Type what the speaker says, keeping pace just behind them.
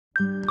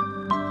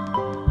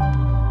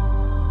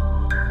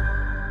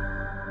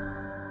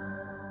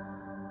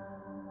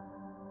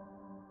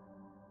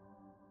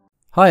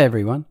Hi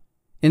everyone.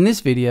 In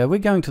this video we're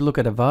going to look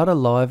at Avada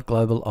Live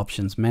Global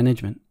Options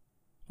Management.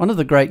 One of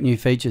the great new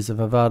features of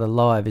Avada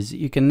Live is that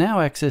you can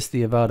now access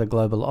the Avada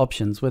Global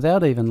Options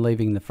without even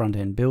leaving the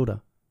front-end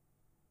builder.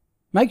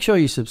 Make sure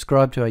you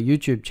subscribe to our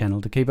YouTube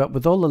channel to keep up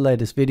with all the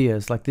latest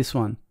videos like this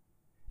one.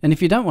 And if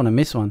you don't want to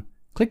miss one,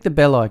 click the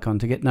bell icon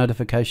to get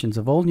notifications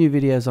of all new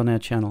videos on our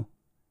channel.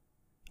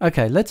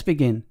 Okay, let's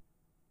begin.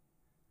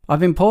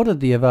 I've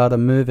imported the Avada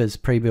Movers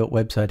pre-built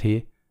website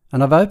here,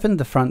 and I've opened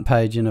the front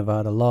page in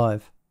Avada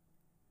Live.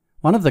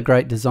 One of the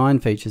great design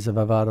features of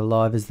Avada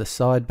Live is the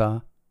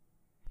sidebar.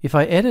 If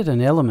I edit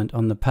an element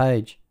on the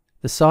page,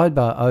 the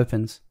sidebar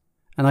opens,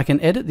 and I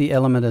can edit the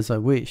element as I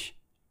wish.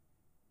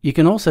 You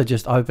can also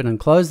just open and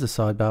close the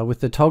sidebar with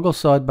the toggle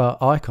sidebar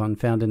icon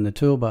found in the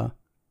toolbar.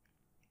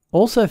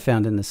 Also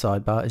found in the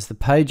sidebar is the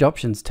Page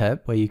Options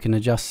tab, where you can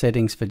adjust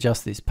settings for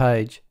just this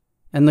page,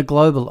 and the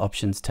Global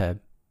Options tab,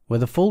 where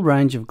the full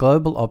range of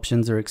global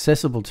options are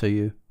accessible to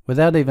you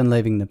without even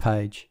leaving the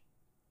page.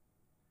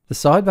 The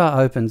sidebar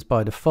opens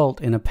by default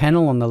in a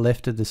panel on the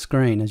left of the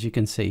screen, as you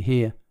can see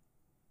here.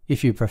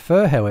 If you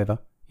prefer, however,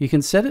 you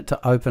can set it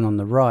to open on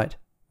the right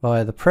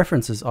via the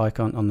Preferences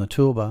icon on the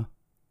toolbar.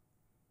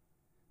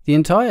 The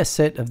entire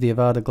set of the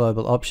Avada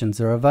Global Options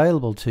are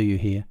available to you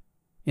here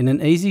in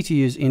an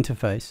easy-to-use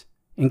interface,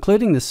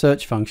 including the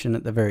search function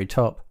at the very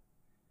top.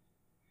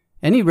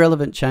 Any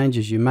relevant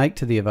changes you make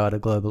to the Avada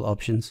Global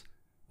Options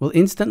will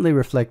instantly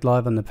reflect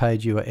live on the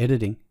page you are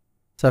editing.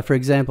 So for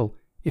example,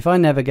 if I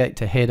navigate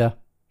to Header,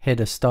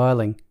 Header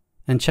Styling,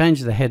 and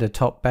change the header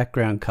top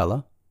background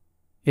color,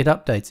 it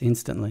updates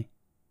instantly.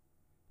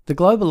 The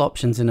global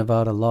options in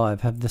Avada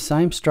Live have the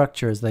same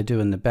structure as they do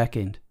in the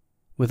backend,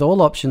 with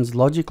all options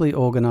logically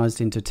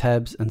organized into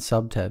tabs and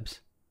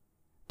subtabs.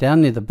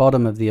 Down near the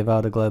bottom of the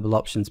Avada Global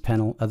Options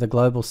panel are the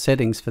global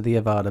settings for the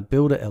Avada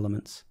Builder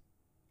elements.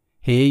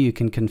 Here you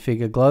can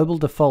configure global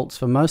defaults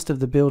for most of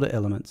the builder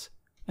elements,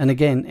 and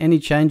again, any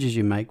changes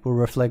you make will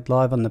reflect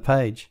live on the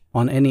page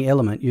on any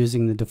element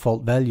using the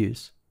default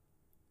values.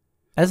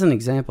 As an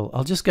example,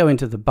 I'll just go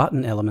into the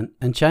button element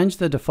and change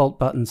the default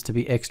buttons to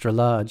be extra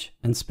large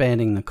and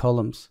spanning the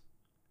columns.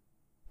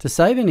 To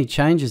save any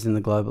changes in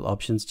the global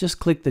options, just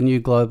click the new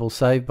Global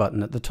Save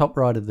button at the top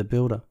right of the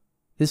builder.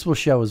 This will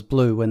show as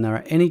blue when there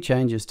are any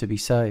changes to be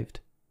saved.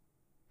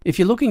 If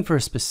you're looking for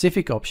a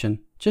specific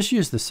option, just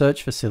use the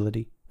search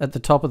facility at the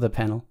top of the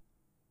panel.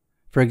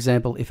 For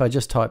example, if I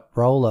just type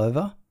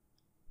rollover,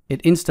 it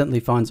instantly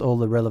finds all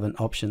the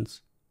relevant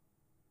options.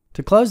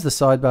 To close the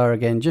sidebar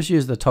again, just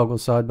use the toggle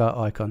sidebar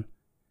icon.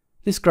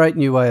 This great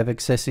new way of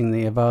accessing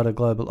the Avada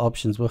Global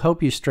Options will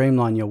help you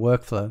streamline your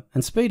workflow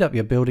and speed up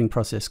your building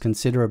process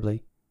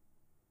considerably.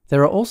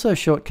 There are also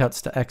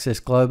shortcuts to access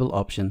global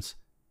options,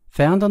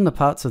 found on the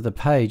parts of the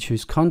page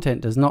whose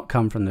content does not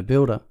come from the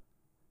builder.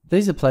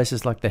 These are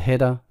places like the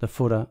header, the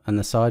footer, and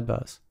the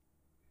sidebars.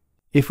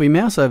 If we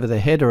mouse over the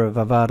header of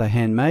Avada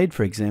Handmade,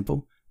 for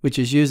example, which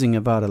is using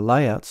Avada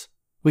Layouts,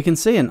 we can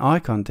see an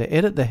icon to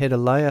edit the header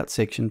layout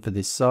section for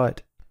this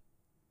site.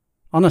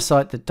 On a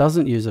site that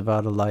doesn't use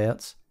Avada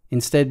Layouts,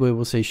 instead we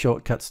will see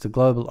shortcuts to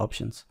global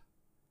options.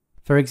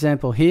 For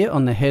example, here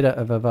on the header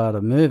of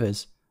Avada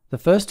Movers, the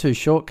first two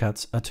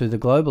shortcuts are to the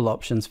global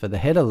options for the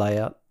header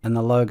layout and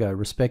the logo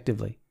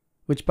respectively,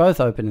 which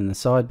both open in the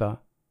sidebar.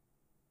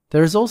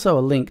 There is also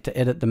a link to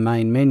edit the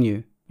main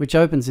menu, which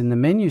opens in the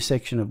menu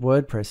section of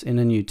WordPress in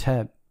a new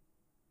tab.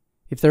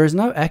 If there is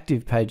no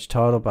active page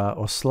title bar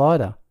or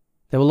slider,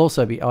 there will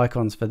also be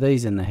icons for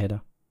these in the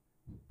header.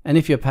 And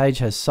if your page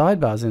has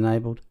sidebars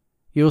enabled,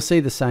 you will see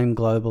the same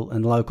global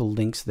and local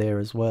links there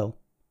as well.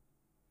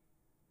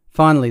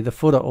 Finally, the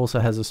footer also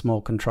has a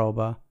small control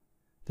bar.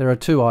 There are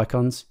two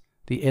icons,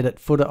 the Edit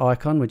Footer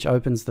icon, which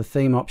opens the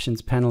Theme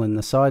Options panel in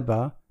the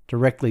sidebar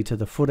directly to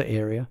the footer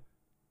area,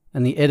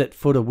 and the Edit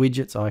Footer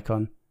Widgets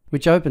icon,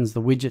 which opens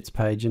the Widgets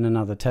page in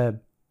another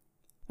tab.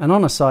 And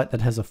on a site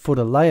that has a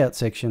footer layout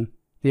section,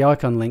 the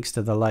icon links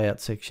to the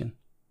layout section.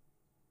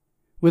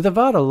 With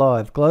Avada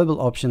Live, global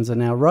options are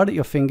now right at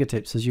your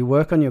fingertips as you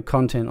work on your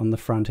content on the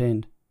front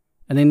end,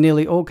 and in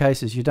nearly all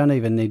cases you don't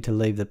even need to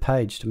leave the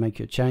page to make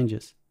your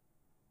changes.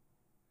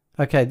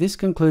 Okay, this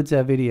concludes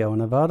our video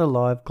on Avada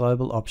Live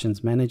Global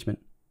Options Management.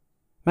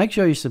 Make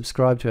sure you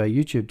subscribe to our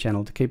YouTube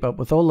channel to keep up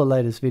with all the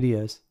latest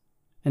videos.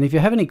 And if you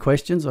have any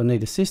questions or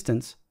need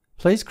assistance,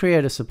 please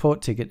create a support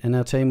ticket and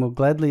our team will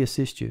gladly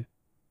assist you.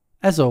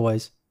 As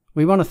always,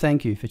 we want to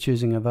thank you for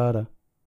choosing Avada.